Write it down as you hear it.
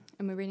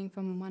and we're reading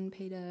from 1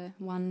 Peter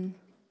 1,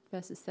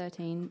 verses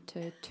 13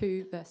 to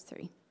 2, verse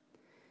 3.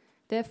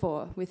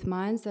 Therefore, with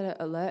minds that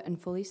are alert and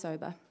fully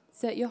sober,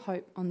 set your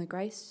hope on the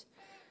grace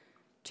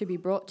to be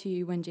brought to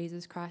you when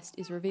Jesus Christ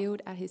is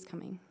revealed at his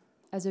coming.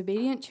 As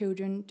obedient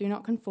children, do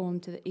not conform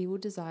to the evil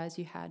desires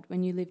you had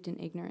when you lived in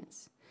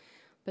ignorance.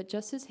 But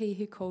just as he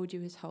who called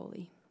you is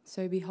holy,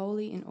 so be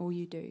holy in all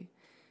you do.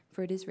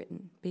 For it is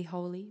written, be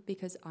holy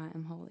because I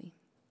am holy.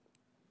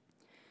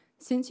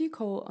 Since you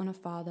call on a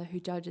Father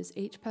who judges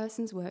each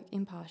person's work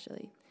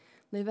impartially,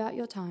 live out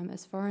your time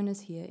as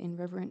foreigners here in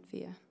reverent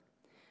fear.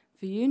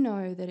 For you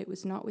know that it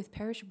was not with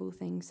perishable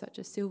things such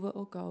as silver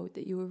or gold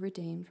that you were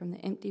redeemed from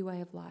the empty way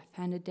of life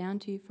handed down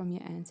to you from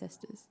your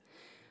ancestors,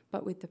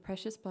 but with the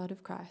precious blood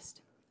of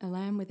Christ, a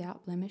lamb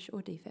without blemish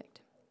or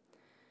defect.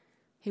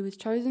 He was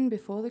chosen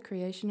before the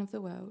creation of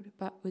the world,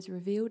 but was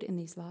revealed in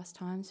these last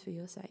times for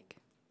your sake.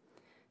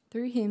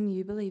 Through him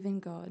you believe in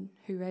God,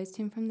 who raised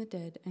him from the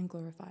dead and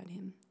glorified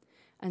him,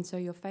 and so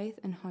your faith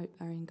and hope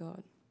are in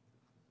God.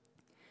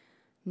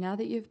 Now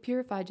that you have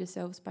purified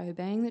yourselves by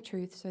obeying the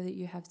truth so that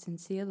you have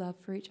sincere love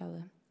for each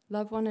other,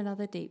 love one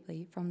another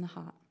deeply from the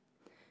heart.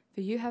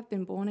 For you have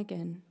been born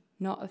again,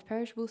 not of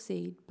perishable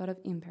seed, but of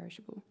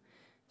imperishable,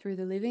 through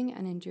the living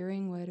and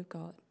enduring word of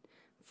God.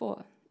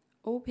 For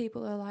all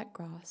people are like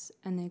grass,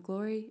 and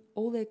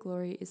all their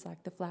glory is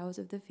like the flowers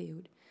of the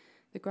field.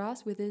 The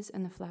grass withers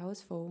and the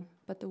flowers fall,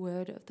 but the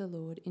word of the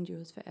Lord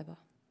endures forever.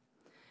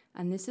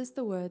 And this is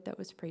the word that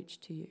was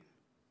preached to you.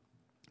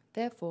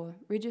 Therefore,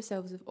 rid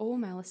yourselves of all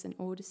malice and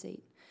all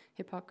deceit,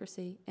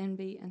 hypocrisy,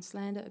 envy, and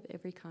slander of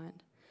every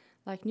kind.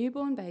 Like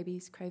newborn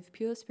babies, crave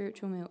pure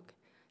spiritual milk,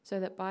 so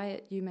that by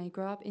it you may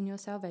grow up in your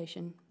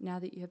salvation, now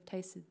that you have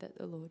tasted that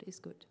the Lord is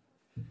good.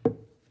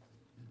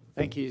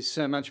 Thank you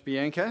so much,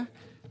 Bianca.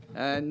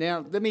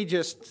 Now, let me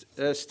just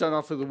start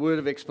off with a word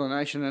of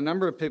explanation. A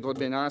number of people have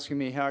been asking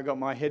me how I got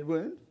my head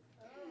wound.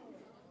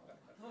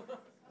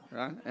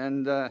 Right?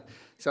 And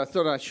so I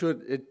thought I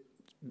should. It's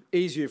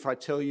easier if I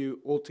tell you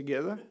all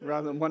together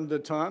rather than one at a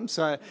time.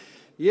 So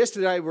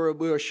yesterday we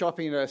were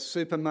shopping at a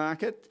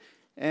supermarket,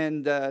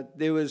 and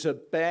there was a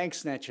bag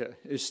snatcher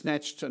who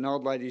snatched an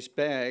old lady's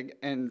bag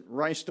and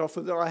raced off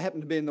with it. I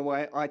happened to be in the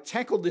way. I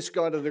tackled this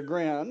guy to the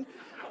ground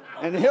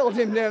and held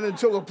him down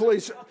until the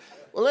police...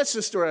 Well, that's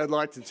the story I'd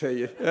like to tell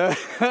you.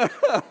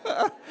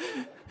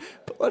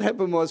 What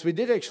happened was we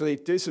did actually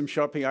do some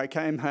shopping. I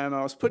came home,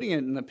 I was putting it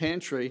in the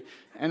pantry,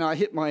 and I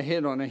hit my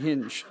head on a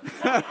hinge.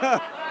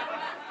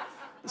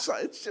 So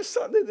it's just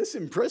slightly this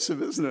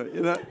impressive, isn't it?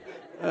 You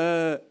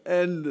know,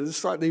 and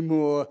slightly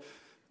more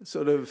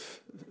sort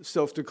of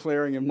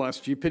self-declaring of my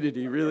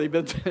stupidity, really.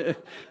 But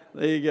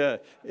there you go.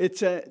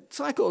 It's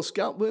like all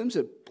scalp wounds.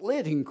 It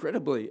bled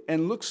incredibly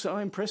and looks so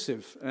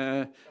impressive.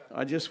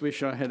 I just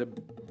wish I had a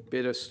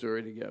better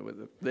story to go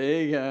with it.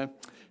 There you go.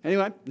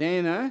 Anyway, now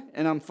you know,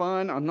 and I'm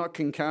fine. I'm not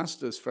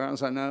concussed as far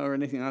as I know or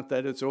anything like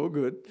that. It's all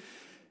good.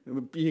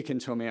 You can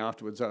tell me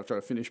afterwards after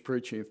I finish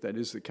preaching if that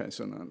is the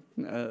case or not.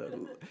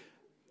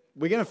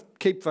 We're going to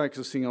keep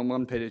focusing on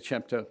 1 Peter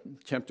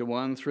chapter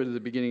 1 through to the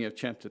beginning of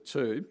chapter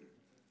 2.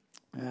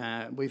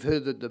 We've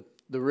heard that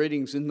the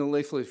readings in the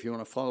leaflet, if you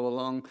want to follow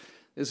along.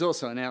 There's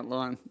also an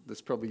outline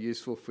that's probably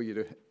useful for you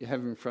to have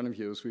in front of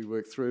you as we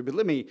work through. But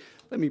let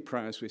me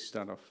pray as we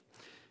start off.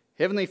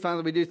 Heavenly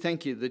Father, we do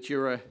thank you that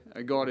you're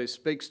a God who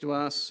speaks to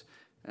us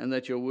and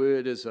that your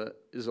word is a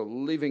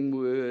living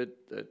word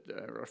that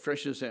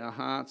refreshes our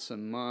hearts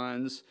and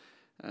minds.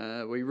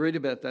 We read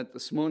about that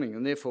this morning,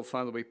 and therefore,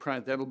 Father, we pray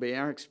that'll be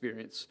our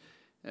experience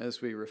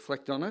as we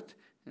reflect on it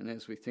and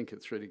as we think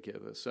it through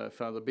together. So,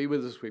 Father, be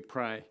with us, we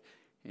pray,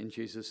 in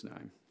Jesus'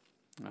 name.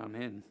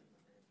 Amen.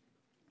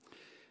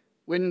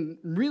 When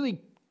really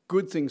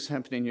good things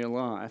happen in your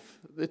life,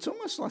 it's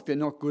almost like they're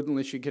not good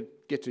unless you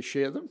get to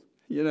share them.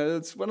 You know,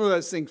 it's one of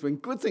those things, when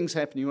good things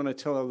happen, you want to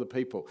tell other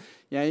people.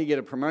 You know, you get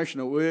a promotion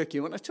at work,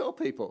 you want to tell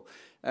people.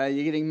 You're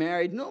getting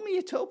married, normally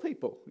you tell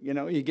people. You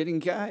know, you get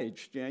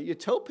engaged, you know, you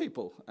tell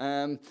people.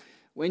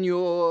 When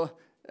you're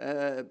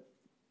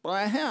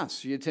buy a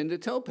house, you tend to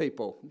tell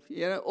people.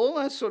 You know, all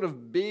those sort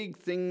of big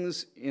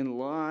things in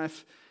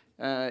life,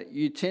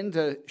 you tend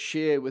to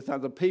share with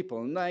other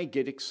people, and they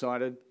get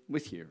excited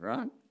with you,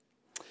 right?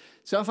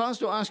 So if I was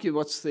to ask you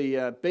what's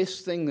the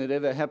best thing that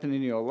ever happened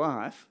in your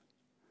life,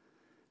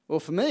 well,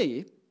 for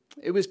me,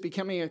 it was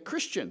becoming a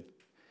Christian.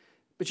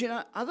 But, you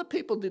know, other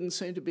people didn't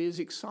seem to be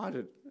as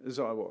excited as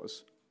I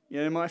was.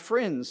 You know, my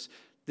friends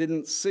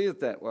didn't see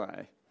it that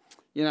way.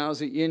 You know, I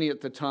was at uni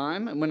at the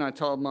time, and when I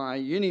told my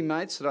uni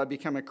mates that I'd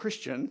become a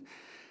Christian,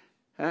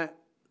 they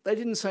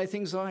didn't say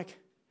things like,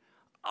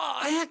 "Oh,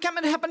 how come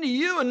it happened to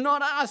you and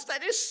not us?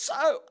 That is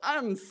so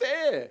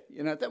unfair."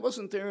 You know, that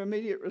wasn't their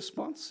immediate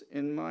response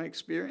in my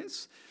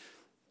experience.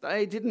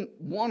 They didn't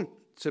want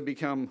to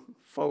become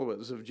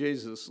followers of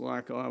Jesus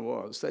like I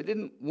was. They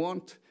didn't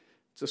want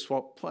to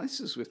swap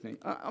places with me.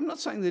 I'm not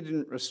saying they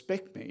didn't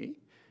respect me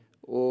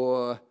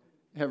or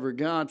have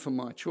regard for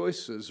my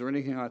choices or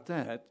anything like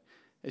that.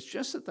 It's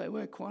just that they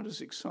weren't quite as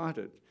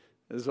excited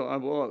as I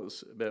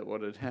was about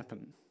what had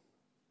happened.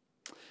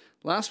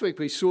 Last week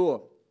we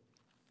saw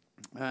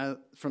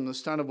from the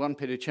start of 1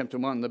 Peter chapter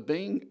 1 that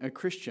being a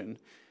Christian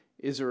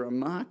is a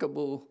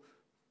remarkable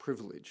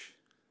privilege.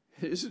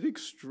 It is an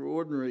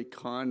extraordinary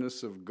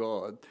kindness of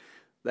God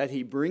that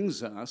he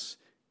brings us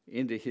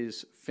into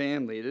his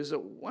family. It is a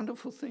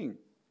wonderful thing.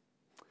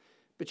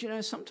 But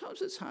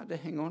sometimes it's hard to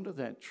hang on to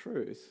that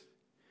truth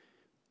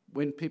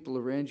when people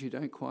around you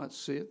don't quite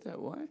see it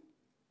that way.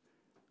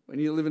 When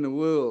you live in a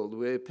world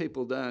where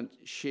people don't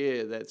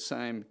share that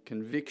same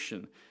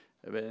conviction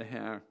about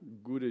how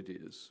good it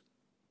is.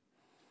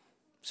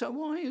 So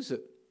why is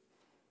it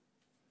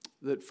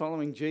that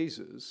following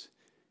Jesus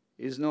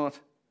is not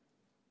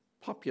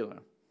popular?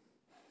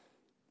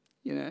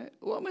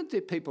 Why weren't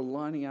there people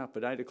lining up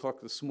at 8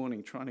 o'clock this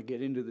morning trying to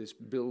get into this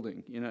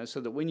building, so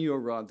that when you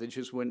arrived, there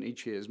just weren't any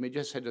chairs. We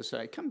just had to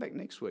say, come back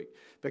next week,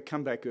 but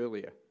come back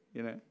earlier,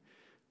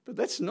 But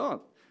that's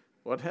not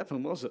what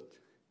happened, was it?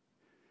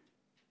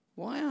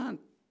 Why aren't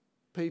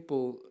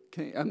people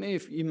keen? I mean,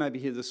 if you may be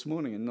here this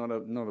morning and not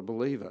a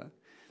believer,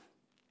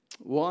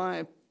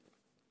 why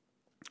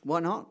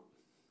not?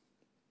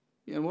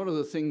 What are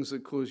the things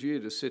that cause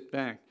you to sit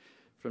back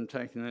from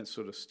taking that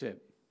sort of step?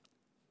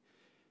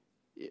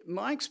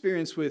 My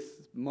experience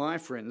with my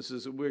friends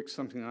is it works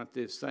something like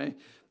this.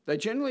 They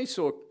generally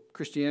saw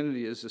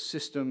Christianity as a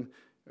system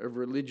of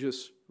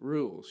religious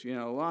rules,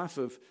 a life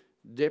of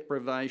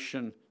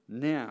deprivation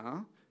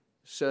now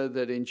so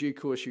that in due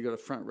course you've got a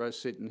front row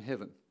seat in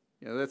heaven.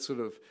 That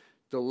sort of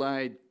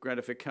delayed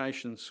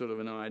gratification sort of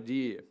an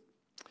idea.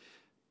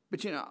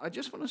 But, I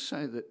just want to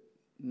say that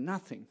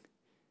nothing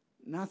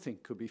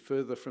could be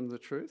further from the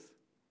truth.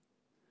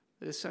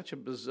 There's such a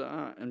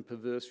bizarre and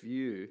perverse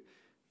view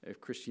of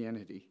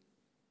Christianity.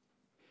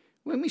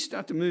 When we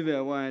start to move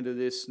our way into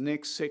this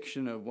next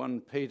section of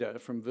 1 Peter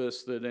from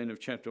verse 13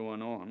 of chapter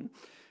 1 on,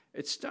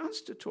 it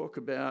starts to talk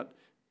about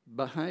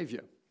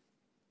behaviour,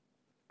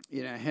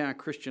 how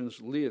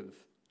Christians live.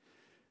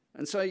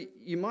 And so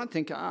you might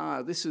think,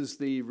 this is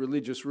the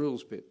religious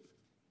rules bit.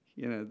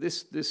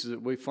 This is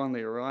it, we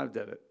finally arrived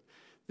at it.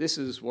 This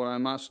is what I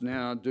must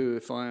now do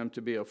if I am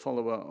to be a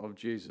follower of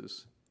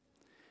Jesus.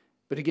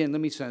 But again,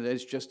 let me say that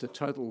it's just a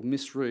total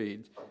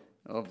misread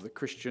of the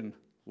Christian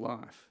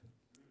life.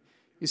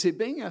 You see,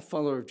 being a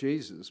follower of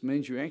Jesus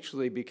means you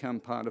actually become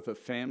part of a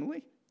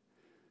family.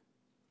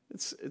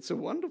 It's a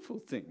wonderful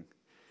thing.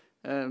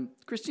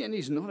 Christianity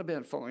is not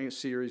about following a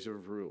series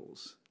of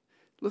rules.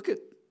 Look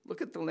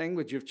at the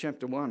language of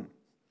chapter 1.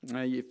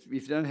 If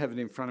you don't have it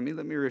in front of me,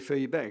 let me refer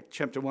you back.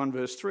 Chapter 1,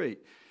 verse 3.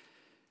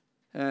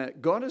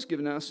 God has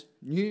given us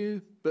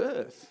new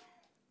birth.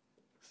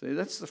 See,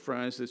 that's the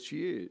phrase that's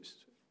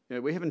used.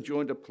 We haven't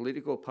joined a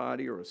political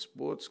party or a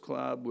sports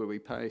club where we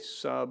pay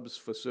subs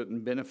for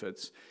certain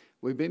benefits.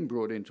 We've been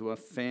brought into a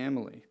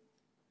family.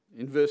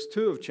 In verse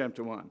 2 of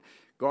chapter 1,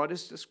 God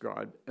is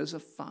described as a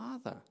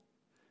father,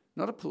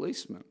 not a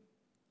policeman,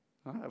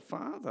 a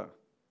father.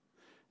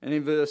 And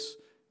in verse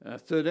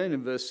 13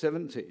 and verse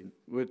 17,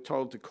 we're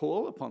told to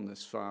call upon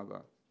this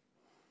father.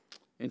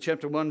 In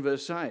chapter 1,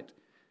 verse 8,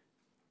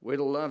 we're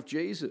to love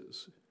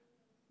Jesus,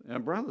 our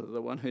brother,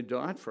 the one who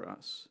died for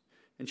us.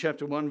 In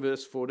chapter 1,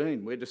 verse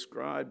 14, we're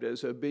described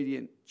as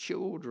obedient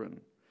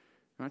children.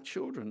 Right?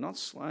 Children, not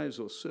slaves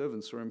or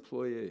servants or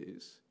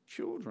employees.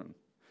 Children.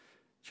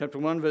 Chapter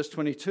 1, verse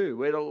 22,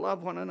 we're to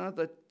love one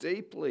another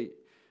deeply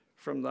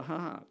from the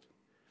heart.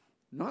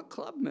 Not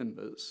club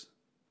members,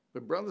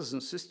 but brothers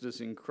and sisters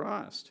in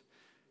Christ.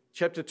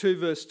 Chapter 2,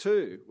 verse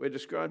 2, we're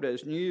described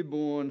as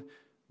newborn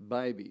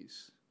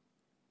babies.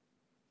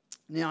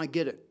 Now, I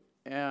get it.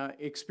 Our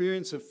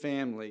experience of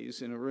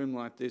families in a room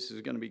like this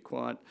is going to be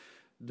quite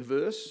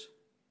diverse.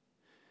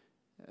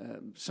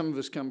 Some of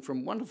us come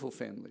from wonderful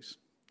families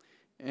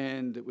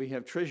and we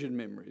have treasured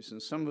memories, and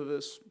some of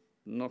us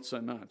not so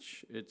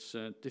much. It's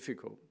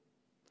difficult.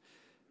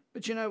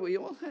 But we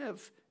all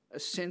have a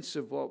sense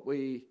of what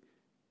we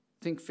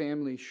think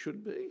family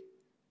should be.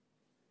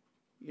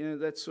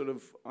 That sort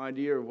of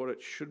idea of what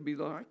it should be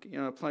like.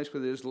 A place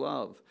where there's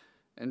love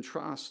and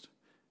trust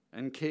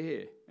and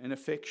care and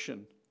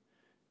affection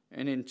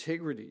and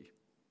integrity.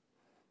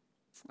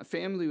 A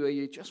family where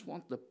you just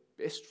want the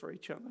best for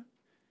each other.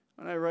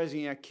 I know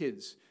raising our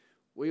kids,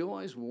 we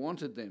always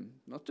wanted them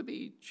not to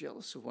be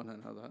jealous of one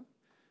another,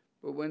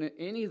 but when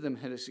any of them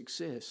had a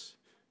success,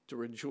 to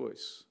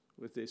rejoice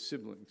with their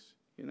siblings.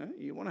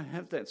 You want to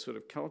have that sort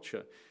of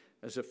culture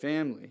as a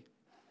family.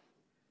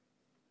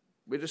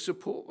 We're to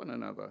support one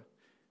another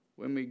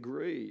when we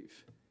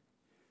grieve.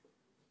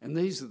 And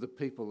these are the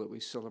people that we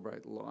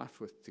celebrate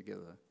life with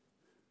together.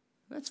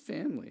 That's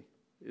family,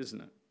 isn't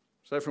it?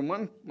 So from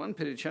 1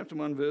 Peter chapter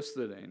 1, verse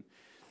 13,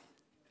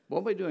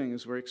 what we're doing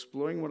is we're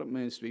exploring what it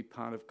means to be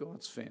part of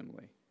God's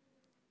family.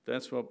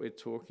 That's what we're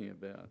talking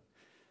about.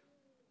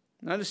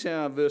 Notice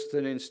how verse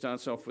 13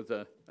 starts off with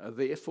a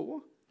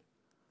therefore.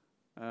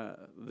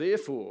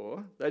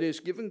 Therefore, that is,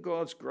 given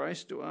God's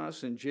grace to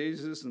us in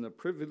Jesus and the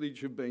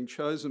privilege of being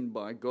chosen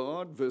by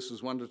God,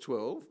 verses 1 to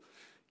 12,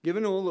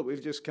 given all that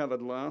we've just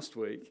covered last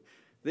week,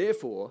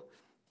 therefore,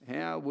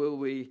 how will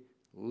we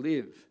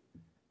live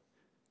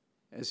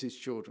as his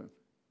children?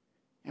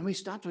 And we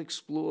start to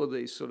explore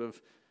these sort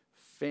of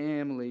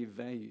family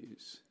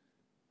values.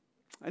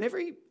 And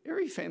every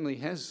family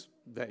has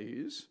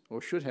values,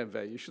 or should have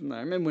values, shouldn't they?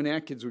 I remember when our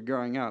kids were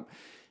growing up,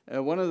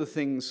 one of the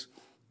things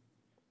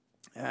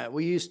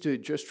we used to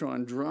just try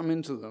and drum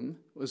into them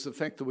was the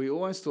fact that we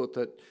always thought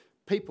that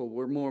people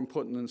were more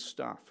important than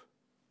stuff.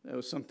 That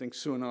was something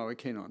Sue and I were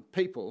keen on.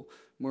 People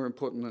more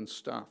important than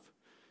stuff.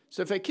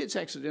 So if our kids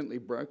accidentally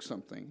broke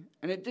something,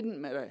 and it didn't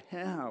matter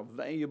how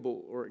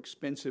valuable or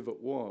expensive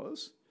it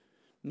was,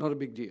 not a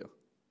big deal.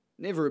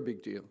 Never a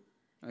big deal,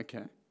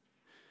 okay?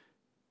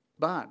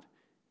 But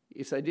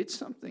if they did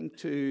something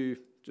to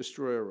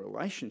destroy a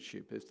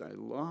relationship, if they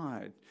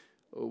lied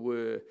or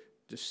were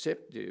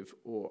deceptive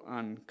or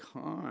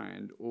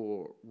unkind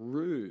or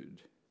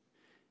rude,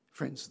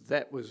 friends,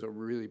 that was a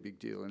really big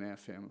deal in our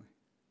family.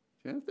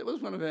 Yeah? That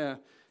was one of our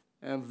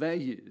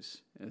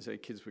values as our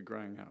kids were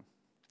growing up.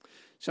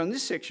 So in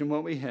this section,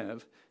 what we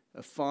have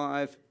are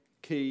 5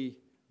 key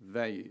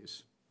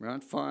values,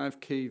 right? 5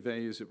 key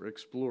values that we're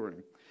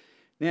exploring.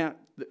 Now,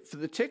 for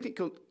the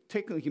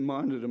technically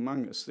minded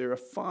among us, there are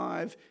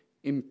 5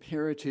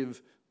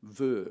 imperative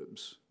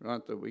verbs,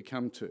 right, that we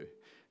come to.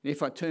 And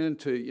if I turn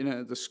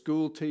to, the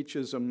school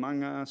teachers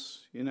among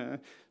us,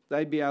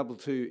 they'd be able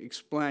to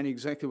explain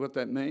exactly what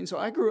that means.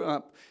 I grew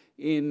up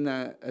in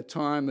a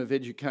time of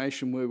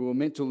education where we were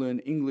meant to learn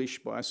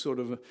English by sort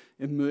of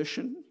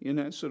immersion,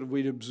 sort of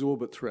we'd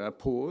absorb it through our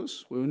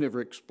pores. We were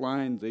never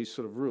explained these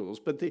sort of rules.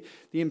 But the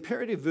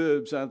imperative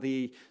verbs are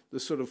the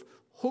sort of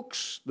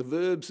hooks, the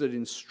verbs that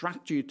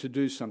instruct you to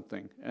do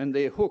something, and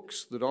they're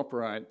hooks that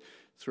operate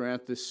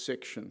throughout this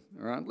section.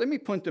 All right, let me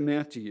point them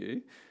out to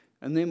you,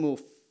 and then we'll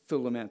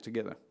fill them out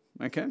together.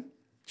 Okay?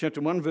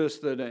 Chapter 1, verse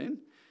 13,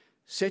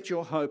 set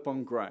your hope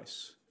on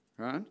grace.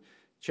 Right?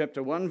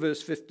 Chapter 1,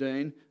 verse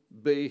 15,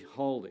 be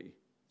holy.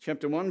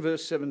 Chapter 1,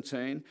 verse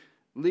 17,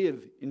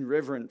 live in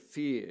reverent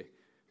fear.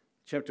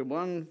 Chapter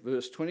 1,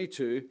 verse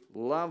 22,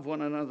 love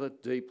one another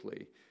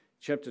deeply.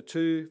 Chapter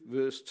 2,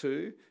 verse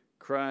 2,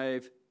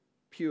 crave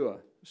pure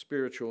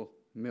spiritual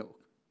milk.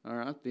 All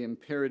right, the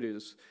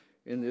imperatives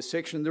in this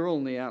section, they're all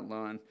in the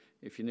outline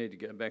if you need to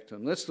go back to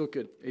them. Let's look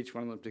at each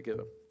one of them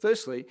together.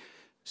 Firstly,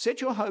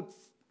 set your hope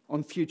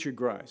on future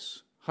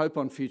grace. Hope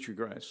on future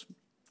grace.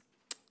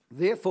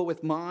 Therefore,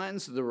 with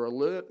minds that are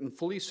alert and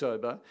fully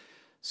sober,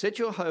 set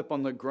your hope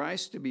on the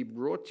grace to be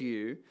brought to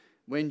you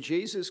when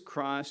Jesus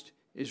Christ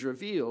is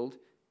revealed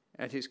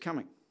at his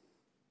coming.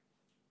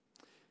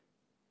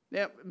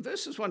 Now,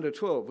 verses 1 to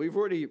 12, we've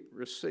already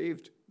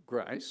received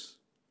grace,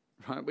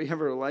 right? We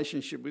have a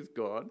relationship with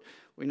God.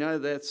 We know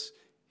that's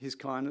his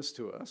kindness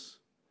to us.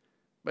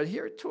 But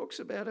here it talks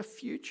about a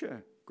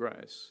future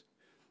grace,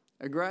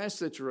 a grace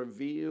that's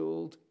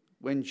revealed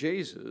when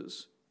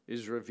Jesus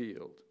is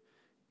revealed.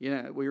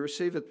 We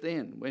receive it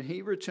then, when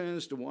he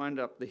returns to wind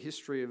up the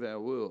history of our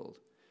world.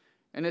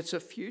 And it's a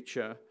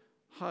future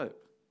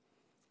hope.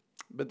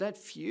 But that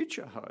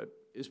future hope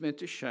is meant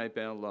to shape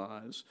our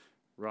lives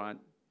right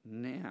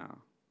now.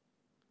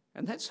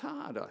 And that's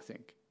hard, I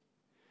think,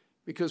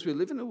 because we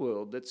live in a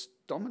world that's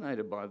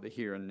dominated by the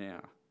here and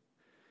now.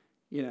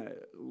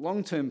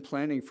 Long-term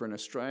planning for an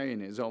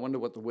Australian is, I wonder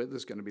what the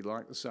weather's going to be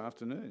like this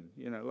afternoon.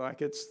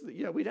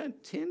 We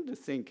don't tend to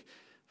think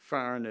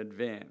far in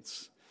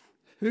advance.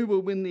 Who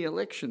will win the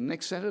election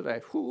next Saturday?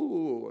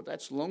 Ooh,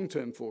 that's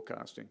long-term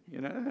forecasting.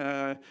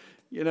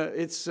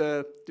 It's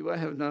do I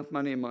have enough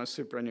money in my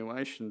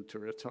superannuation to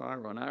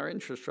retire on? Our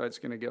interest rate's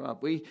going to go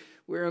up.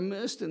 We're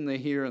immersed in the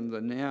here and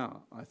the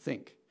now, I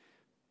think.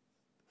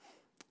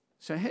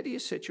 So how do you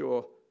set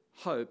your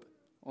hope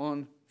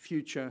on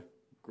future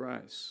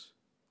grace?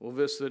 Well,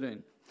 verse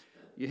 13,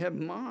 you have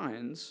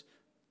minds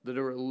that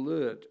are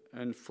alert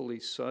and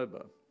fully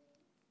sober.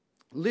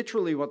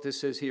 Literally what this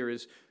says here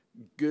is,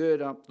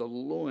 gird up the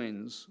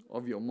loins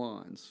of your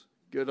minds.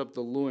 Gird up the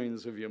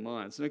loins of your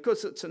minds. And of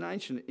course, it's an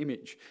ancient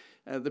image.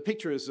 The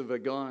picture is of a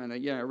guy in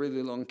a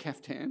really long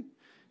caftan,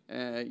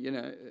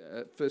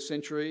 first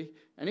century.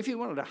 And if he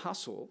wanted to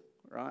hustle,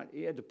 right,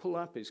 he had to pull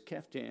up his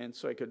caftan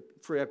so he could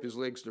free up his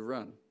legs to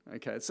run.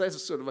 Okay, so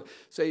that's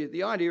so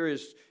the idea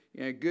is,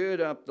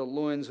 gird up the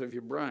loins of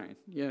your brain.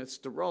 It's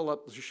to roll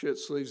up the shirt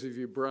sleeves of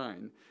your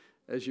brain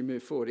as you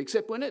move forward.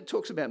 Except when it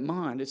talks about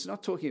mind, it's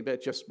not talking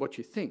about just what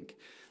you think.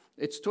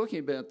 It's talking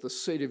about the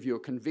seat of your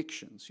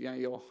convictions,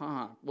 your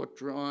heart, what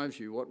drives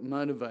you, what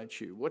motivates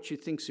you, what you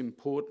think's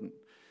important.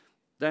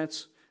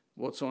 That's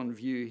what's on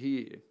view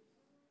here.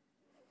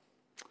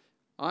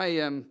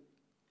 I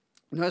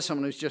know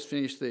someone who's just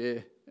finished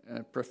their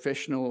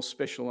professional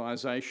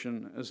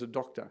specialisation as a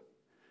doctor.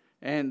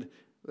 And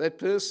that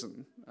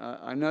person,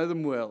 I know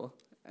them well,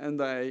 and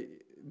they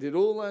did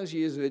all those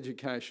years of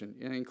education,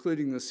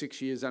 including the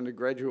 6 years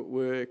undergraduate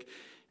work,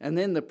 and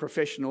then the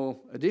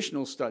professional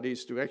additional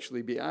studies to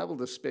actually be able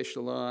to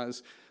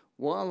specialise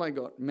while they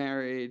got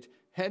married,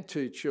 had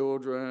 2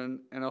 children,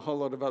 and a whole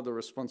lot of other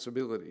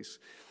responsibilities.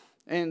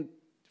 And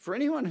for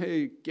anyone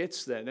who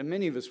gets that, and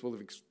many of us will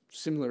have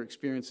similar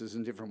experiences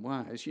in different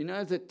ways,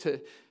 that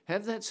to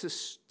have that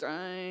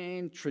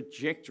sustained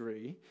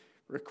trajectory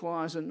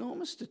requires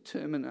enormous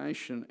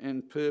determination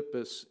and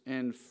purpose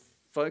and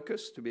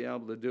focus to be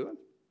able to do it.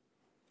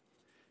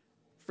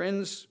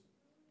 Friends,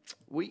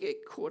 we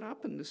get caught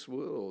up in this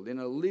world, in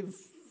a live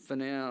for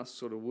now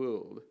sort of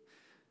world.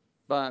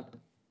 But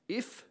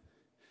if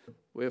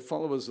we're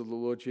followers of the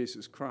Lord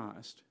Jesus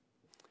Christ,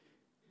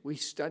 we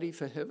study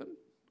for heaven.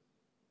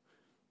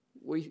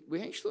 We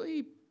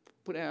actually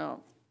put our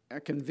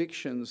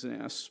convictions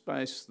and our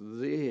space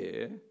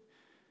there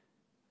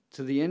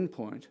to the end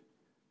point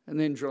and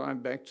then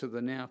drive back to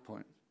the now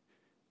point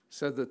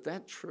so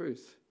that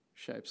truth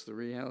shapes the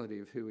reality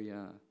of who we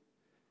are.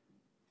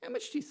 How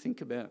much do you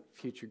think about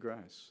future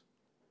grace?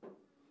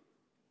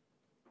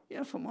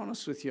 Yeah, if I'm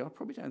honest with you, I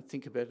probably don't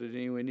think about it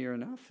anywhere near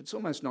enough. It's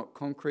almost not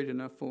concrete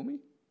enough for me.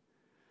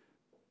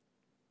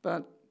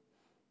 But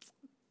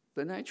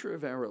the nature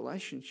of our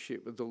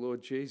relationship with the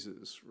Lord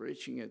Jesus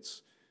reaching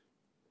its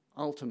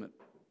ultimate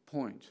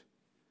point,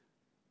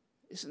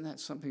 isn't that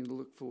something to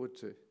look forward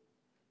to?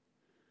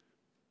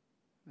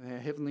 Our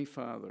Heavenly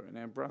Father and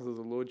our brother,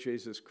 the Lord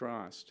Jesus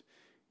Christ,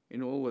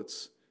 in all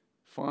its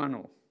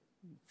final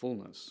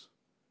fullness.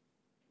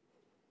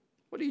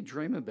 What do you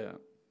dream about?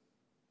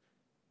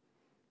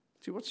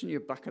 See, what's in your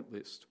bucket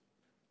list?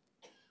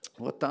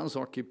 What does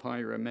occupy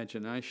your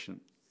imagination?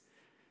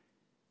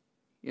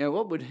 You know,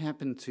 what would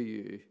happen to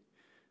you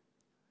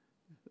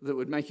that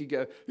would make you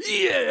go,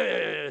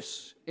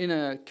 yes, in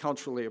a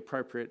culturally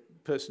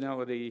appropriate,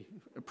 personality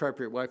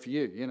appropriate way for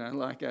you? You know,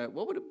 like,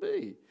 what would it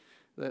be?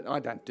 That I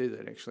don't do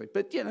that actually.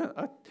 But, you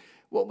know,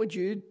 what would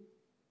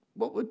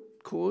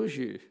cause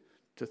you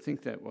to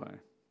think that way?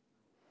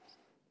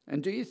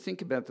 And do you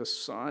think about the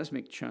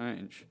seismic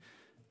change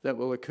that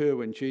will occur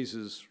when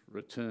Jesus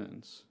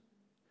returns?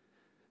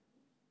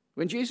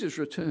 When Jesus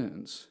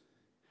returns,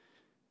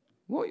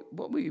 what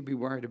will you be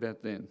worried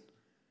about then?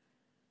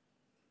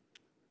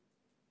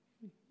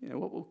 You know,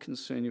 what will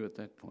concern you at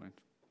that point?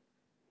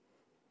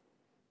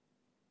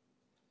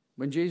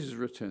 When Jesus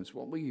returns,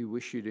 what will you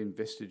wish you'd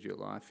invested your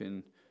life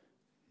in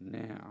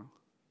now?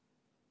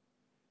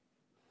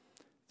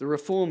 The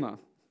reformer,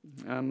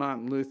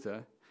 Martin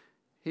Luther,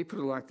 he put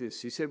it like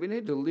this. He said, we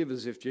need to live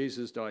as if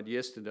Jesus died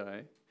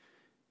yesterday,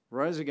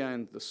 rose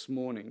again this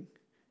morning,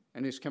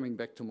 and is coming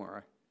back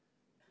tomorrow.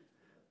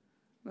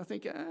 And I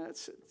think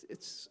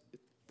it's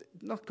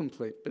not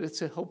complete, but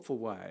it's a helpful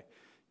way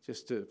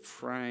just to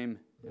frame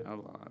our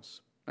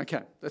lives.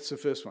 Okay, that's the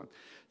first one.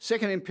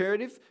 Second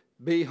imperative,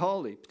 be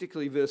holy,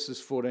 particularly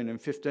verses 14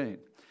 and 15.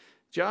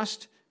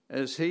 Just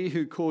as he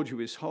who called you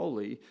is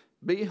holy,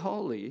 be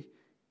holy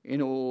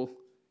in all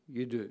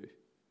you do.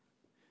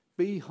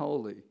 Be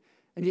holy.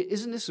 And yet,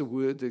 isn't this a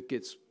word that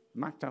gets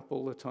mucked up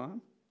all the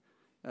time?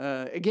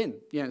 Again,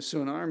 you know,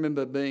 Sue and I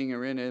remember being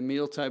around a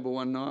meal table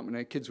one night when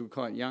our kids were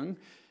quite young,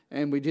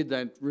 and we did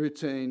that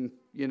routine,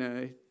 you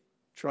know,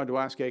 tried to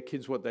ask our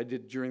kids what they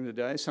did during the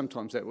day.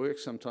 Sometimes that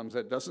works, sometimes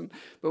that doesn't.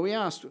 But we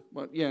asked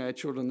our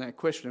children that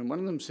question, and one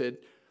of them said,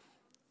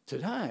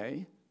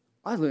 today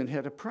I learned how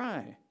to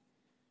pray.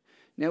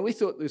 Now, we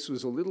thought this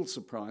was a little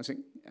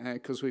surprising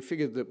because we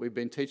figured that we'd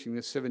been teaching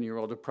this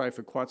 7-year-old to pray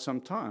for quite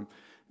some time.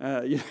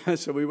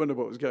 So we wondered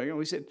what was going on.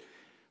 We said,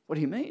 what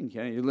do you mean?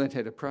 You know, you learned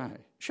how to pray.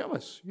 Show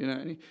us, you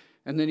know.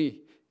 And then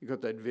he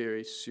got that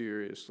very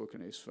serious look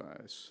in his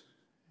face.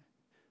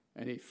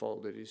 And he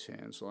folded his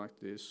hands like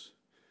this.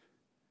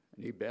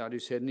 And he bowed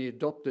his head and he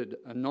adopted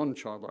a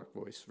non-childlike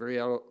voice. Very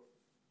well,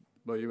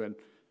 you went,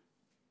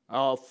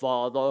 our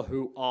Father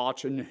who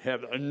art in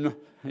heaven,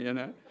 you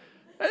know.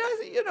 And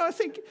I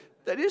think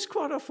that is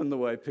quite often the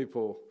way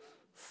people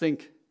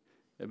think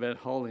about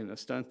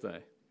holiness, don't they?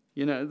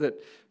 You know, that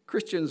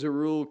Christians are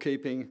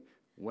rule-keeping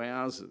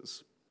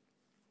wowsers.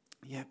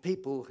 Yeah,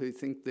 people who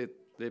think that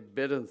they're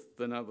better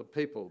than other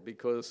people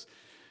because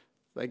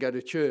they go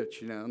to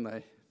church, you know, and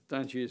they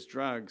don't use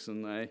drugs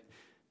and they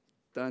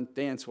don't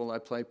dance while they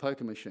play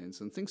poker machines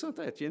and things like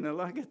that. You know,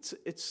 like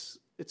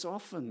it's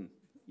often,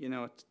 you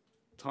know, a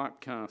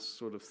typecast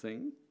sort of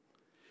thing.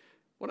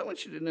 What I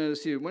want you to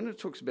notice here, when it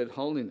talks about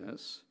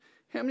holiness,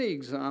 how many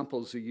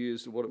examples are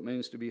used of what it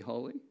means to be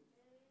holy?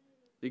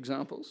 The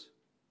examples?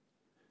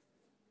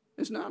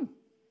 There's none.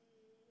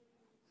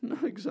 No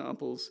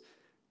examples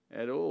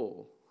at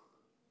all.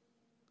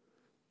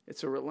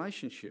 It's a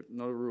relationship,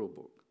 not a rule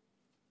book.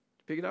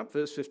 Pick it up,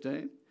 verse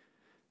 15.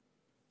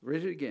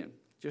 Read it again.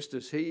 Just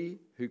as he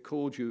who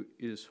called you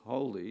is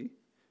holy,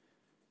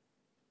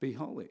 be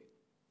holy.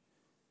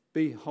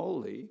 Be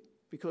holy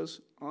because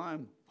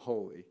I'm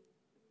holy.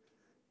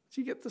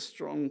 Do you get the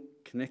strong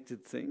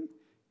connected thing?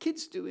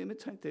 Kids do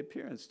imitate their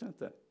parents, don't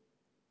they?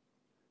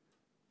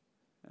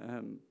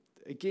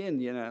 Again,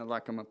 you know,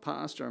 like I'm a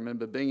pastor, I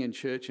remember being in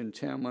church in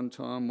town one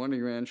time,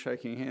 wandering around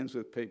shaking hands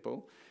with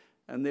people,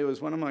 and there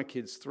was one of my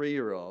kids,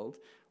 3-year-old,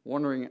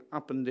 wandering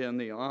up and down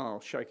the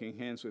aisle shaking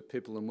hands with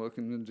people and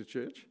welcoming them to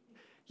church.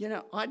 You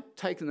know, I'd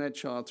taken that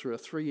child through a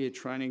 3-year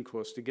training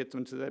course to get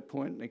them to that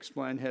point and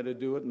explain how to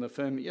do it and the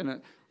family, you know.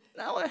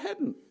 No, I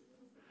hadn't.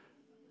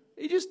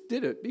 He just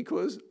did it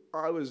because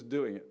I was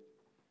doing it.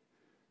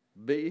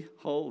 Be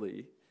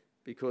holy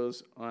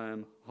because I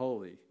am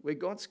holy. We're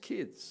God's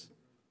kids.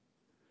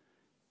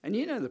 And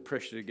you know the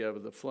pressure to go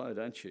with the flow,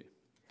 don't you?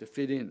 To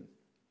fit in,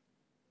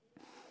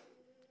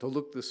 to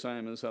look the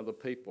same as other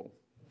people,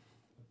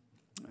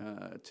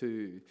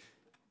 to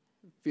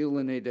feel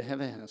the need to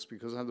have a house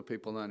because other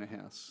people own a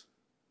house,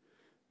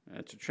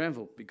 to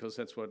travel because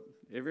that's what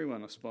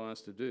everyone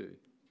aspires to do.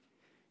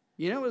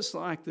 You know, it's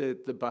like the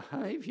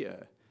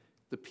behaviour,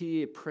 the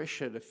peer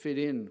pressure to fit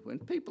in when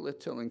people are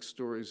telling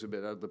stories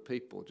about other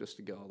people just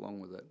to go along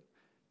with it,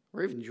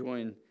 or even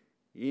join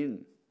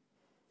in.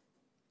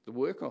 The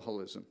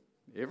workaholism.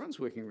 Everyone's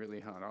working really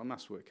hard. I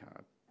must work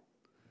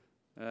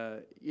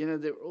hard. You know,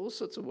 there are all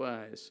sorts of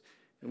ways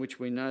in which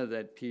we know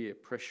that peer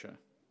pressure.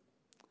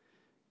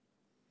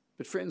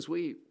 But friends,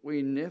 we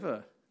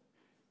never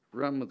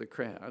run with the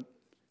crowd.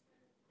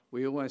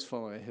 We always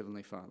follow our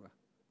Heavenly Father.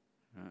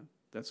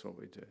 That's what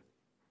we do.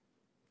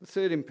 The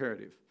third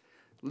imperative,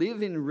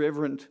 live in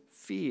reverent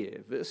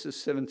fear,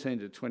 verses 17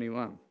 to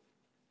 21.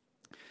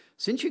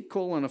 Since you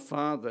call on a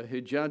Father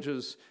who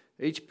judges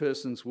each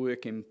person's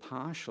work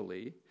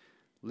impartially,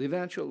 live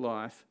out your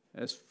life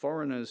as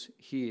foreigners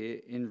here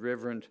in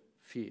reverent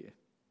fear.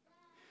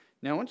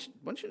 Now, I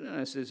want you to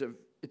notice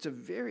it's a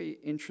very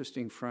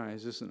interesting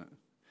phrase, isn't it?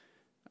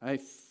 A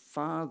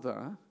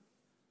Father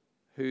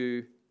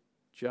who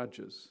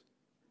judges.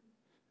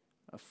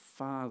 A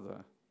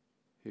Father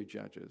who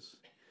judges.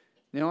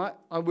 Now,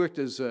 I worked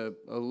as a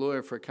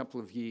lawyer for a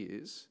couple of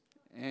years,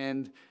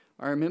 and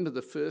I remember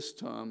the first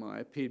time I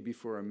appeared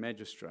before a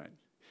magistrate.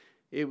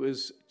 It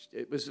was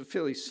a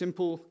fairly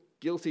simple,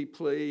 guilty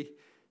plea,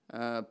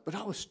 but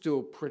I was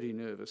still pretty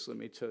nervous, let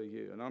me tell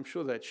you, and I'm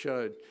sure that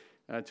showed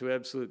to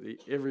absolutely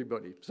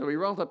everybody. So we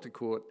rolled up to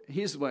court.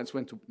 Here's the way it's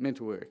meant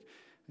to work.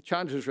 The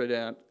charge is read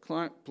out,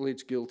 client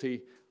pleads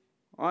guilty.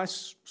 I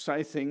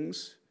say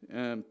things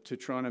to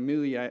try and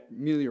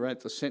ameliorate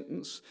the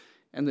sentence,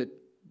 and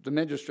the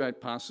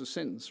magistrate passes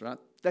sentence, right?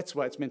 That's the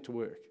way it's meant to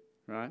work,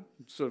 right?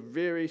 It's a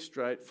very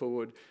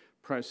straightforward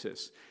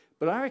process.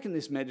 But I reckon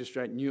this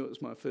magistrate knew it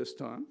was my first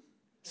time,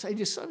 so he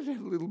decided to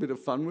have a little bit of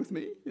fun with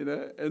me, you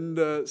know.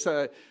 And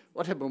so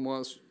what happened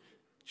was,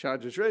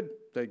 charges read,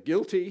 they're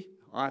guilty.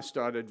 I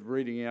started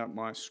reading out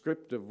my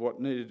script of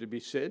what needed to be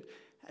said,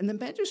 and the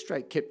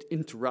magistrate kept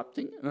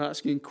interrupting and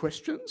asking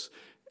questions.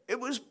 It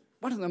was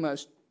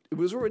it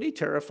was already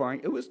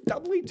terrifying. It was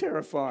doubly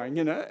terrifying,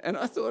 you know. And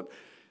I thought,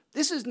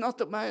 this is not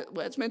the way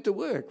it's meant to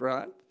work,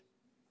 right?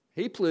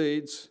 He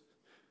pleads,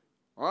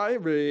 I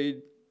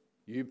read,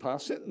 you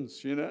pass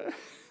sentence, you know.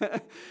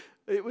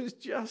 It was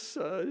just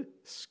so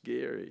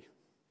scary.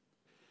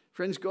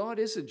 Friends, God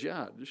is a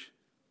judge,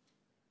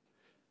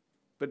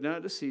 but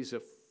notice he's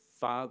a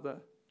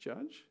Father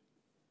judge.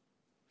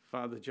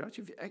 Father judge.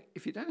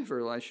 If you don't have a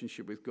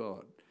relationship with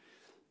God,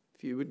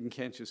 if you wouldn't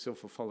count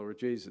yourself a follower of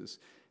Jesus,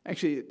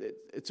 actually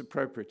it's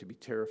appropriate to be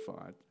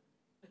terrified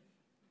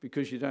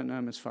because you don't know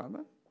him as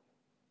Father.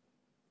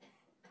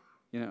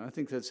 You know, I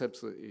think that's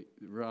absolutely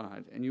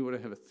right, and you ought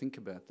to have a think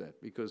about that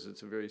because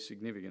it's a very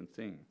significant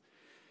thing.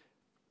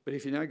 But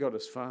if you know God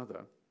as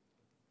Father,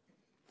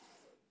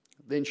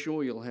 then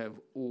sure you'll have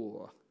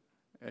awe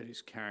at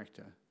his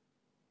character.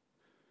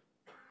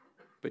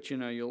 But you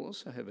know, you'll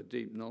also have a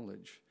deep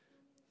knowledge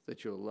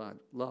that you're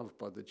loved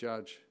by the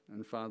Judge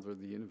and Father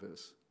of the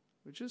universe,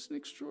 which is an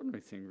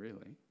extraordinary thing,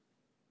 really.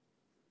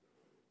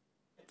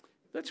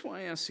 That's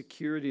why our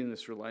security in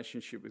this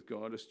relationship with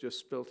God is just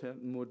spelt out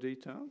in more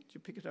detail. Do you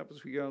pick it up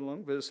as we go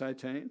along? Verse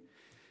 18.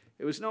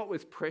 It was not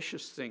with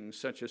precious things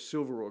such as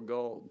silver or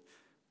gold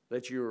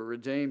that you were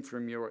redeemed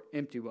from your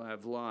empty way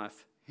of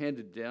life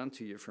handed down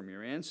to you from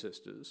your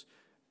ancestors,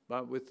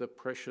 but with the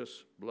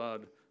precious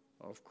blood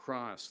of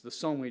Christ. The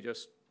song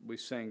we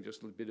sang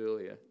just a little bit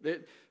earlier. There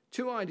are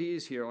two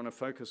ideas here I want to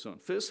focus on.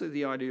 Firstly,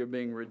 the idea of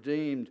being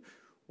redeemed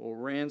or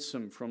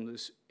ransomed from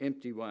this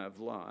empty way of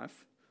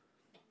life.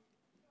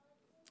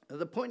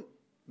 The point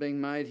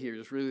being made here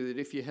is really that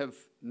if you have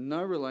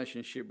no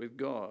relationship with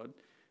God,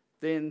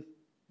 then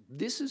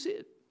this is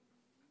it.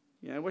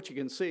 You know, what you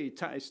can see,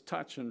 taste,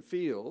 touch and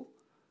feel,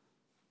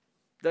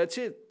 that's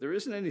it. There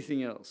isn't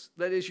anything else.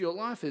 That is, your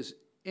life is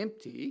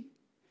empty.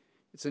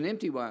 It's an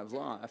empty way of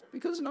life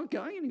because it's not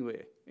going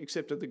anywhere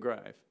except to the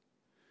grave.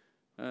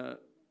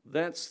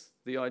 That's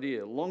the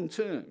idea. Long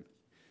term,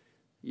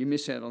 you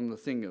miss out on the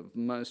thing of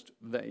most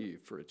value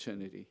for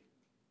eternity.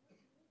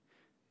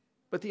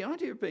 But the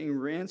idea of being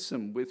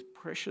ransomed with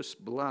precious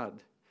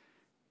blood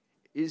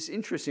is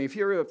interesting. If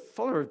you're a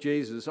follower of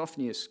Jesus,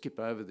 often you skip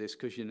over this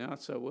because you know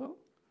it so well.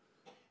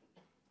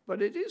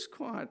 But it is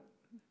quite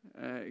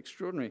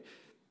extraordinary.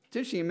 It's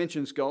interesting he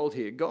mentions gold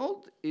here.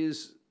 Gold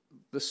is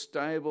the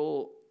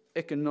stable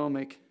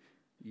economic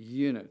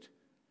unit.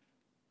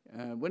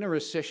 When a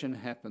recession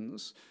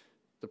happens,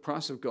 the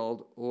price of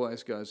gold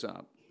always goes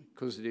up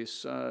because it is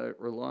so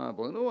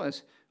reliable and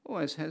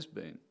always has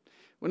been.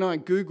 When I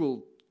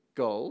Googled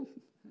gold,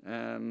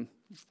 I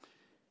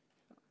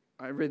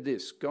read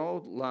this: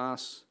 gold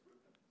lasts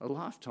a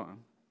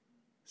lifetime.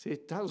 See,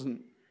 it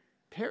doesn't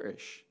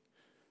perish,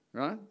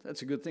 right?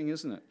 That's a good thing,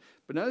 isn't it?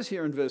 But notice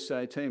here in verse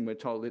 18, we're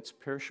told it's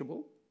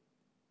perishable.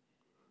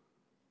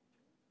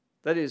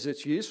 That is,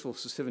 it's useful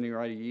for 70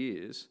 or 80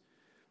 years,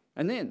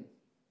 and then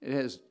it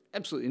has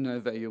absolutely no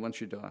value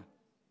once you die.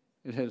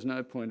 It has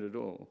no point at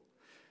all.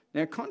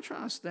 Now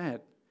contrast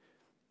that,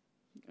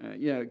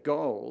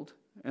 gold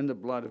and the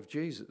blood of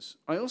Jesus.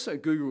 I also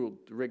Googled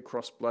the Red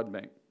Cross Blood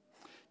Bank.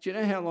 Do you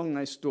know how long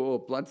they store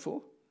blood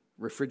for,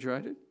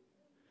 refrigerated?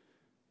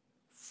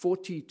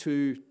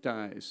 42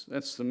 days.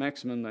 That's the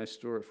maximum they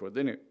store it for.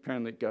 Then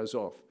apparently it goes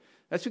off.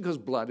 That's because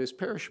blood is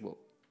perishable.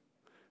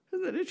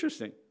 Isn't that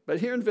interesting? But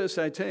here in verse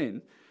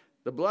 18,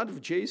 the blood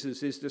of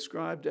Jesus is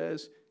described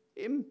as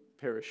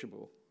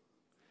imperishable.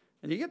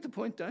 And you get the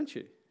point, don't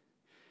you?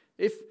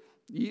 If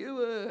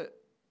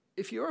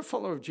you're a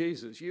follower of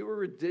Jesus, you were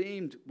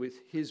redeemed with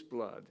his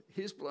blood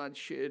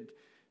shed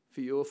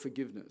for your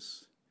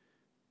forgiveness.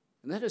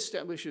 And that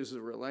establishes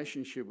a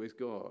relationship with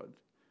God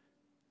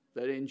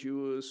that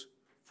endures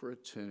for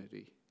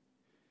eternity.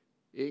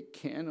 It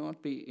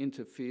cannot be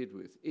interfered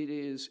with. It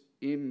is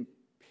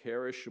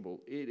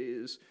imperishable. It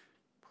is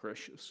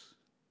precious.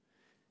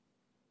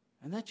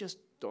 And that just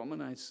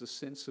dominates the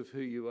sense of who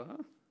you are.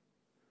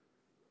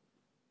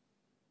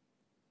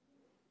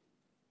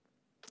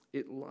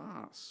 It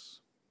lasts.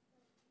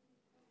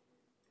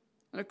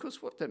 And of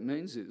course, what that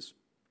means is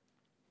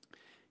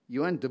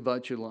you won't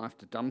devote your life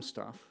to dumb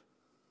stuff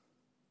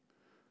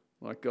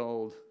like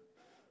gold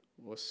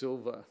or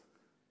silver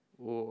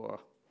or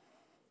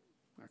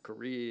a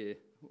career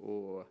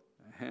or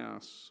a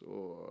house,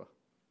 or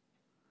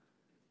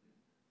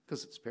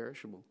because it's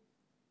perishable.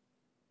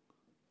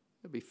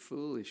 It'd be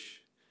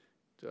foolish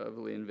to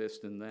overly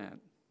invest in that.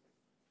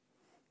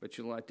 But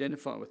you'll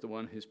identify with the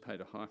one who's paid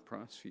a high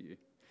price for you,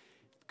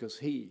 because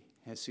he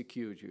has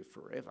secured you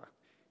forever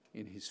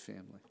in his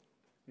family.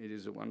 It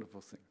is a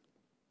wonderful thing.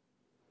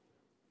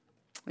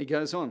 He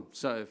goes on.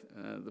 So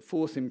the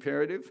fourth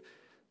imperative,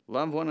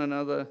 love one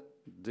another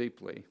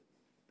deeply.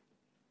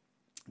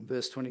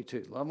 Verse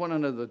 22, love one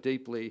another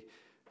deeply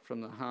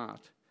from the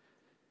heart.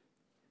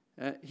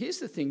 Here's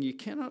the thing, you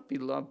cannot be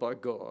loved by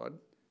God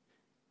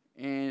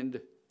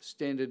and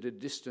stand at a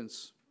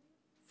distance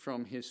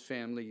from his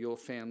family, your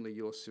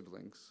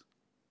siblings.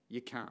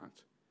 You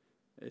can't.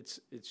 It's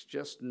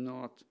just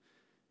not,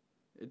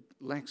 it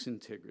lacks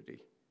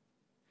integrity.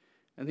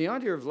 And the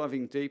idea of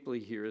loving deeply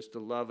here is to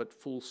love at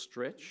full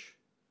stretch.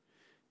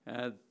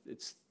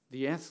 It's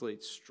the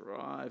athlete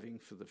striving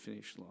for the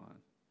finish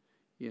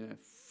line,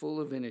 full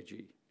of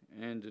energy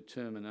and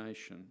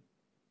determination.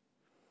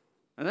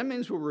 And that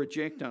means we'll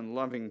reject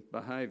unloving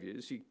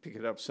behaviours. You pick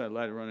it up, say,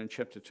 later on in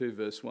chapter 2,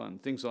 verse 1,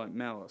 things like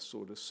malice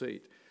or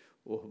deceit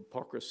or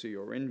hypocrisy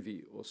or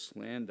envy or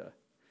slander.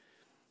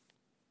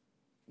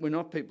 We're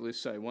not people who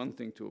say one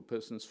thing to a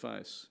person's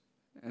face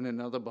and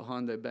another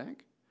behind their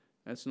back.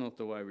 That's not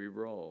the way we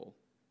roll.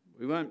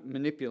 We won't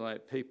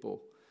manipulate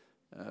people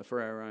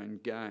for our own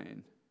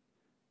gain.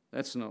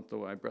 That's not the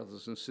way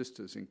brothers and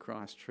sisters in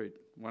Christ treat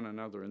one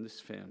another in this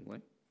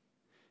family.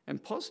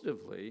 And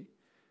positively,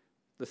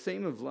 the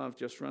theme of love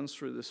just runs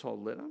through this whole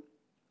letter.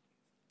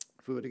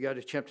 If we were to go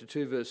to chapter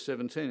 2, verse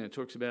 17, it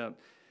talks about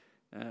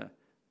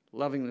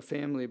loving the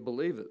family of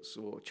believers,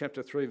 or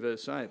chapter 3,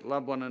 verse 8,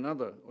 love one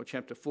another, or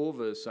chapter 4,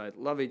 verse 8,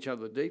 love each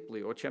other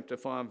deeply, or chapter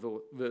 5,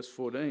 verse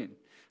 14,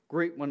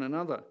 greet one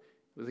another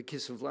with a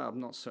kiss of love. I'm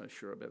not so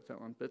sure about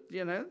that one, but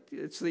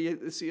it's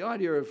the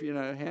idea of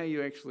how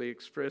you actually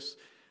express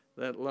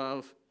that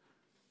love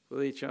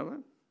with each other.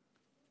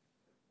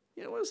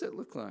 What does that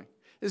look like?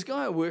 There's a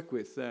guy I work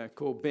with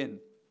called Ben.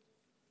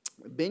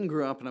 Ben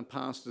grew up in a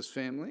pastor's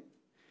family,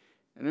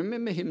 and I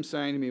remember him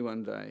saying to me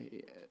one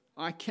day,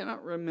 I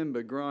cannot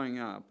remember growing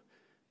up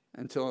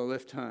until I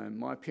left home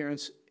my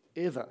parents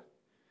ever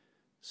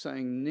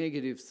saying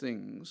negative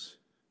things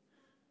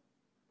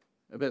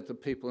about the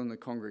people in the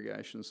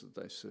congregations that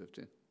they served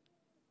in.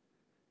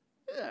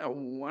 A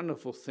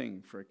wonderful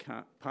thing for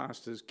a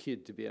pastor's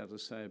kid to be able to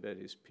say about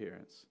his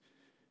parents.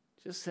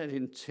 Just that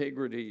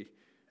integrity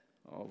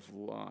of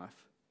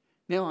life.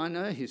 Now, I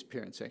know his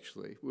parents,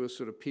 actually. We were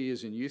sort of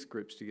peers in youth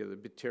groups together, a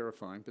bit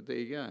terrifying, but there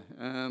you go.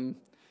 And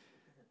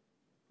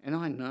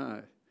I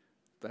know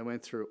they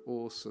went through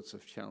all sorts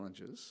of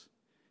challenges.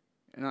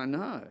 And I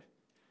know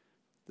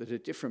that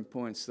at different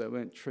points they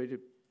weren't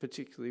treated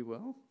particularly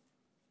well.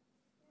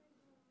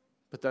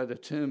 But they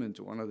determined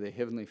to honour their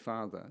Heavenly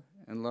Father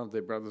and love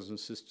their brothers and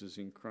sisters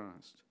in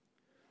Christ.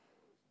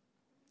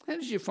 How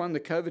did you find the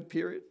COVID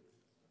period?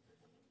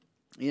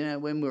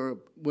 When we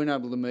weren't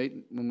able to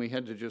meet, when we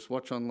had to just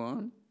watch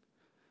online?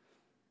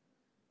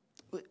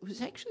 It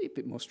was actually a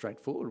bit more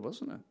straightforward,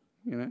 wasn't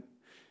it?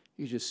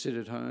 You just sit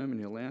at home in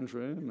your lounge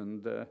room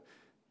and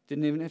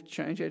didn't even have to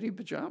change out of your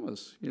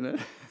pyjamas, and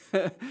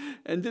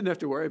didn't have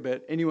to worry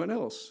about anyone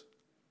else.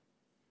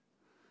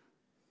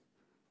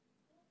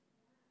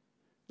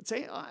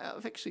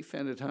 I've actually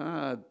found it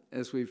hard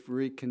as we've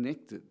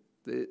reconnected.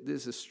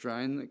 There's a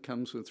strain that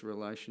comes with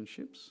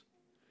relationships.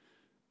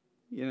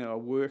 A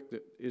work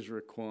that is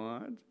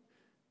required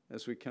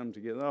as we come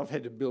together. I've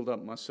had to build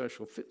up my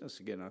social fitness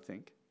again, I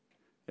think.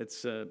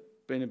 It's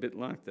been a bit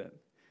like that.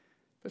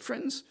 But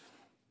friends,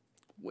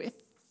 we're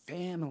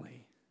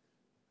family.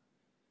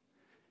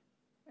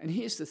 And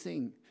here's the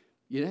thing,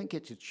 you don't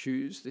get to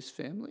choose this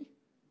family.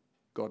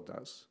 God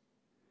does.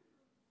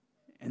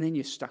 And then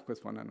you're stuck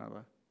with one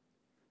another.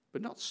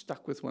 But not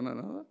stuck with one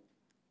another.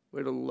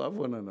 We're to love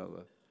one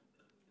another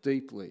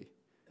deeply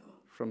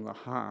from the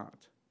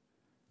heart.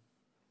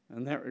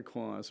 And that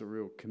requires a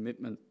real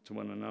commitment to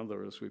one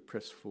another as we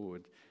press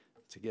forward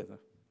together.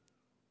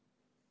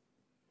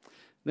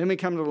 Then we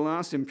come to the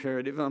last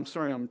imperative. I'm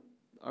sorry,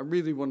 I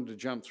really wanted to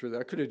jump through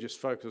that. I could have just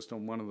focused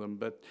on one of them,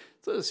 but I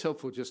thought it was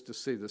helpful just to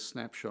see the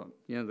snapshot,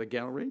 the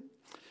gallery.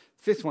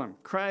 Fifth one,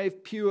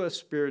 crave pure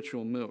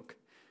spiritual milk.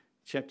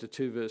 Chapter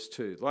 2, verse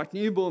 2. Like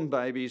newborn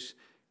babies,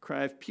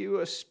 crave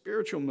pure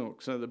spiritual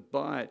milk, so that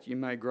by it you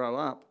may grow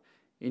up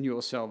in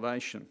your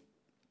salvation.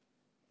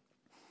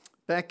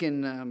 Back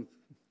in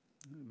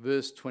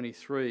verse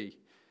 23,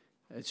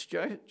 it's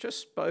just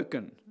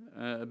spoken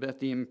about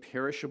the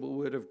imperishable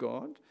word of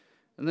God.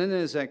 And then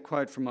there's that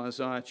quote from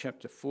Isaiah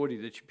chapter 40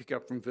 that you pick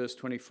up from verse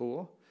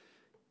 24.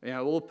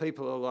 All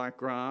people are like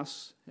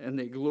grass, and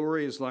their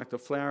glory is like the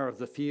flower of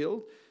the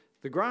field.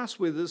 The grass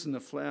withers and the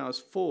flowers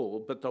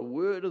fall, but the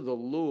word of the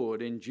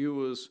Lord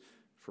endures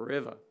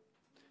forever.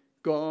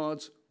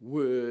 God's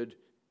word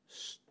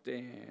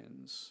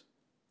stands.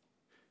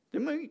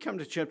 Then when we come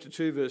to chapter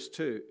 2, verse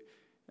 2,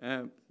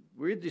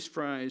 we read this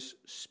phrase,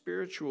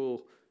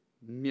 spiritual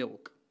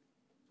milk.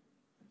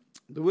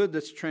 The word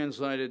that's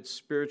translated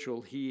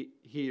spiritual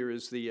here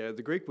is the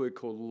Greek word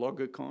called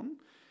logikon,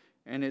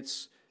 and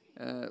it's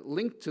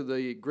linked to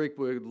the Greek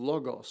word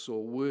logos,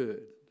 or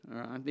word. All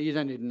right? You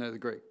don't need to know the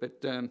Greek,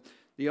 but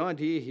the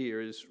idea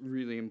here is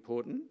really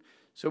important.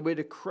 So we're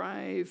to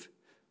crave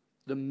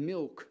the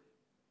milk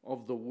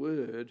of the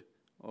word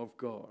of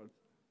God.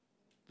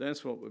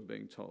 That's what we're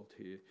being told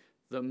here,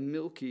 the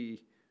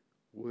milky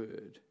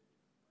word.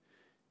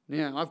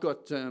 Now, I've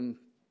got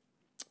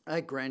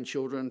 8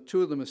 grandchildren.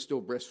 2 of them are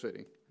still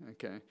breastfeeding,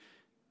 okay?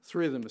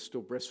 3 of them are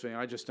still breastfeeding.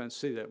 I just don't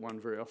see that one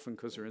very often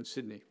because they're in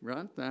Sydney,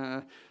 right?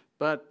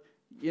 But,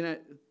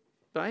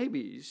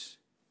 babies,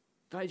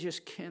 they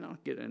just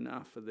cannot get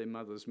enough of their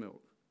mother's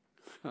milk.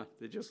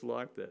 They're just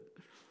like that.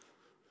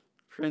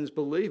 Friends,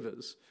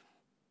 believers,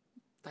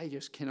 they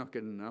just cannot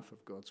get enough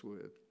of God's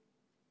word.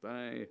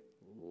 They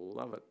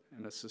love it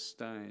and are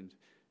sustained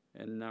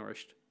and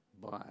nourished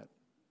by it.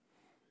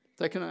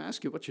 So can I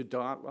ask you, what's your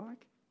diet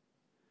like?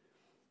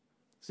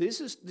 So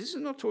this is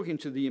not talking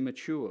to the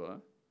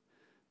immature.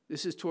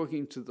 This is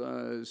talking to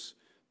those,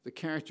 the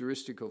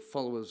characteristic of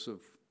followers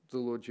of the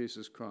Lord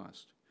Jesus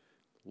Christ.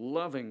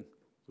 Loving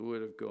the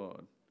word of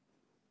God.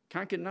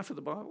 Can't get enough of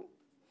the Bible?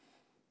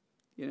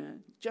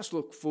 Just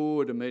look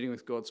forward to meeting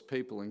with God's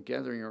people and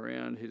gathering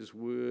around his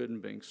word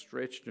and being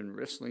stretched and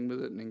wrestling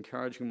with it and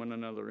encouraging one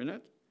another in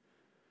it.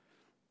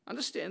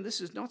 Understand, this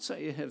is not so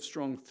you have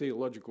strong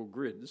theological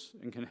grids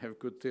and can have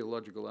good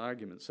theological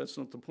arguments. That's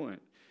not the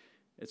point.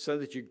 It's so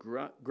that you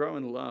grow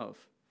in love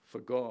for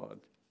God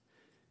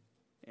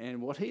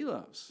and what he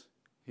loves,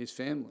 his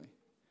family.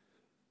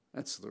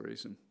 That's the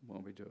reason why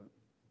we do it.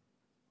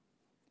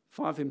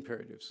 5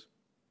 imperatives.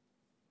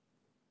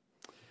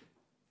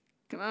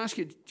 Can I ask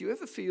you, do you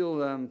ever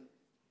feel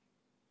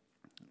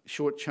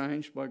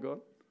shortchanged by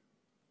God?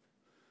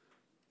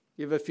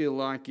 You ever feel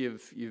like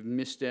you've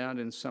missed out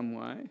in some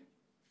way?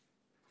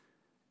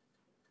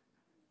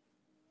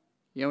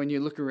 When you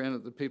look around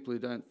at the people who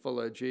don't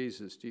follow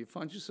Jesus, do you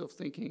find yourself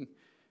thinking,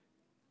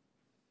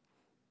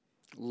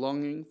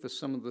 longing for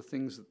some of the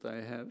things that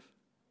they have,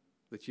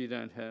 that you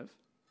don't have?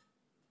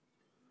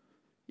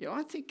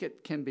 I think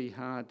it can be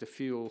hard to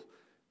feel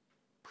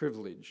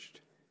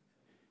privileged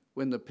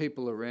when the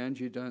people around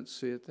you don't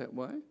see it that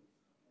way.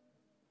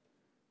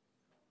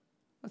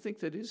 I think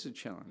that is a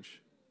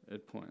challenge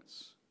at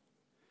points.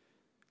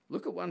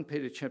 Look at 1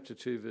 Peter chapter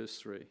 2, verse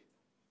 3.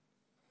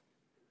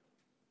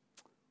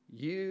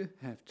 You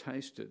have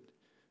tasted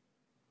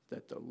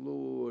that the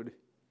Lord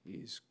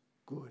is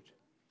good.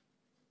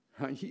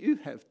 You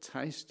have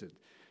tasted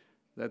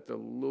that the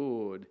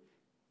Lord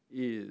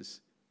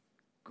is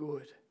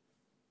good.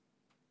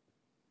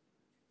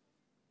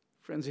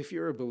 Friends, if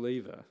you're a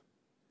believer,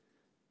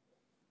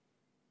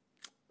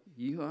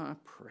 you are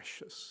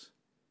precious.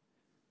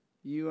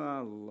 You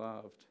are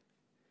loved.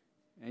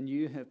 And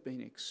you have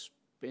been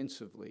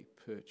expensively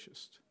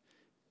purchased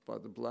by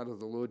the blood of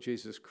the Lord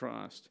Jesus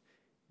Christ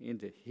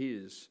into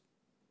his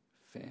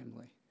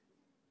family.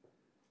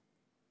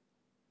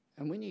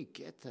 And when you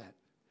get that,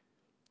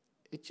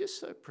 it just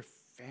so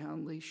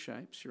profoundly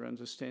shapes your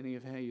understanding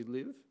of how you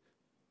live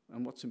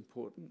and what's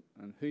important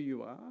and who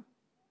you are.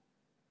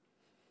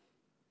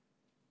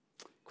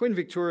 Queen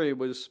Victoria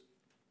was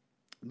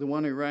the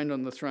one who reigned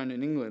on the throne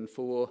in England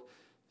for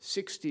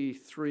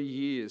 63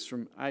 years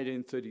from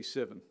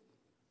 1837.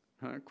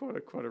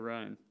 Quite a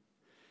reign.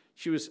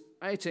 She was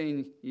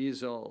 18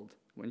 years old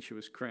when she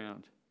was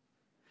crowned.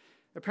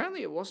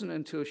 Apparently it wasn't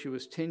until she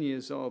was 10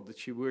 years old that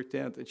she worked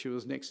out that she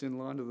was next in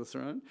line to the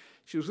throne.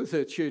 She was with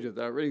her tutor.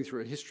 They were reading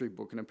through a history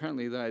book, and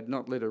apparently they had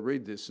not let her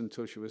read this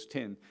until she was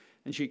 10.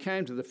 And she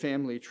came to the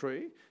family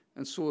tree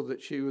and saw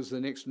that she was the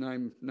next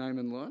name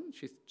in line.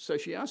 So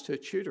she asked her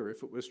tutor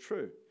if it was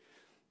true.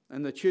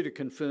 And the tutor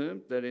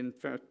confirmed that in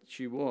fact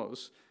she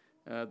was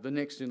the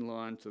next in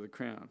line to the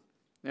crown.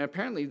 Now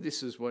apparently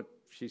this is what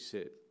she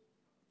said.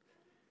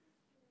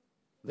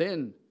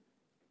 Then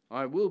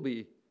I will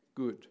be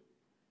good.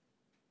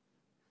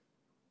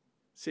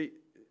 See,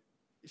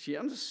 she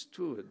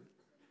understood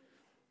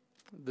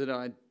that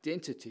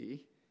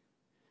identity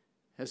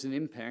has an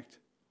impact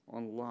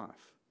on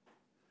life.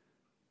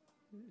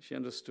 She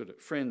understood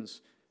it.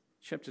 Friends,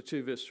 chapter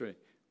 2, verse 3.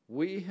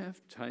 We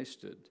have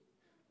tasted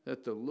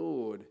that the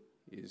Lord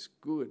is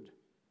good.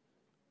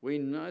 We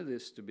know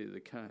this to be the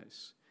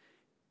case.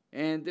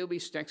 And there'll be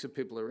stacks of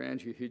people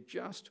around you who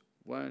just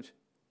won't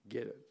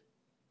get it.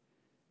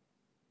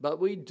 But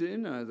we do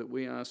know that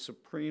we are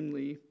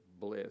supremely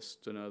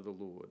blessed to know the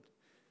Lord.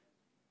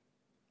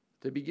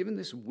 To be given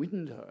this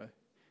window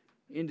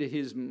into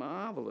his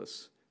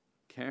marvellous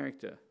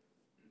character.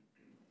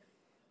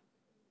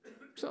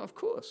 So, of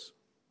course,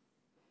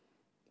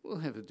 we'll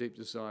have a deep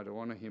desire to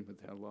honour him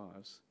with our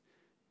lives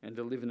and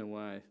to live in a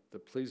way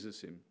that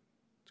pleases him,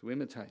 to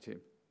imitate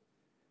him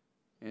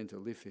and to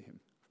live for him.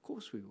 Of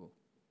course we will,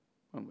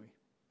 won't we?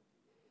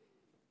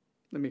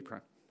 Let me pray.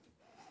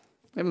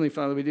 Heavenly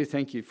Father, we do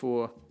thank you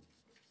for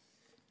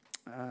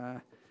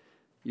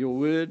your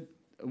word,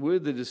 a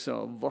word that is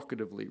so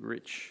evocatively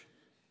rich.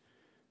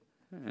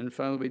 And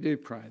Father, we do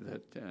pray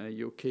that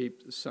you'll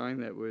keep saying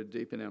that word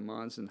deep in our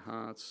minds and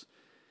hearts,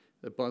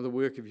 that by the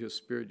work of your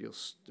Spirit you'll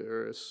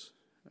stir us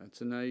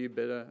to know you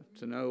better,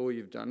 to know all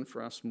you've done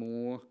for us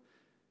more,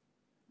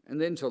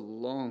 and then to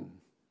long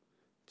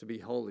to be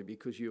holy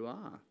because you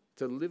are,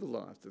 to live a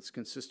life that's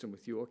consistent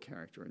with your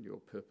character and your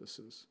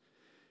purposes.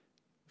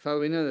 Father,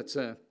 we know that's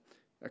a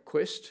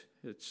quest.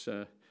 It's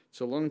a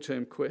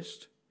long-term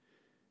quest,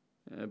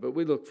 but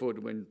we look forward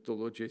to when the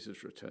Lord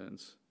Jesus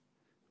returns,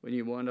 when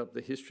you wind up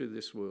the history of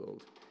this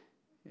world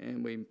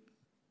and we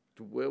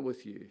dwell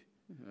with you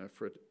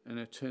for an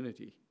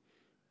eternity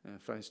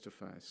face to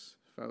face.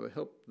 Father,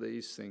 help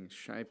these things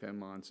shape our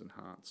minds and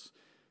hearts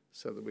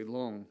so that we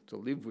long to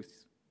live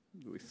with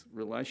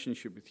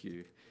relationship with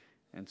you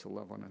and to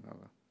love one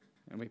another.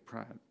 And we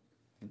pray it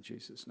in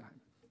Jesus'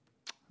 name.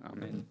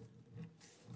 Amen.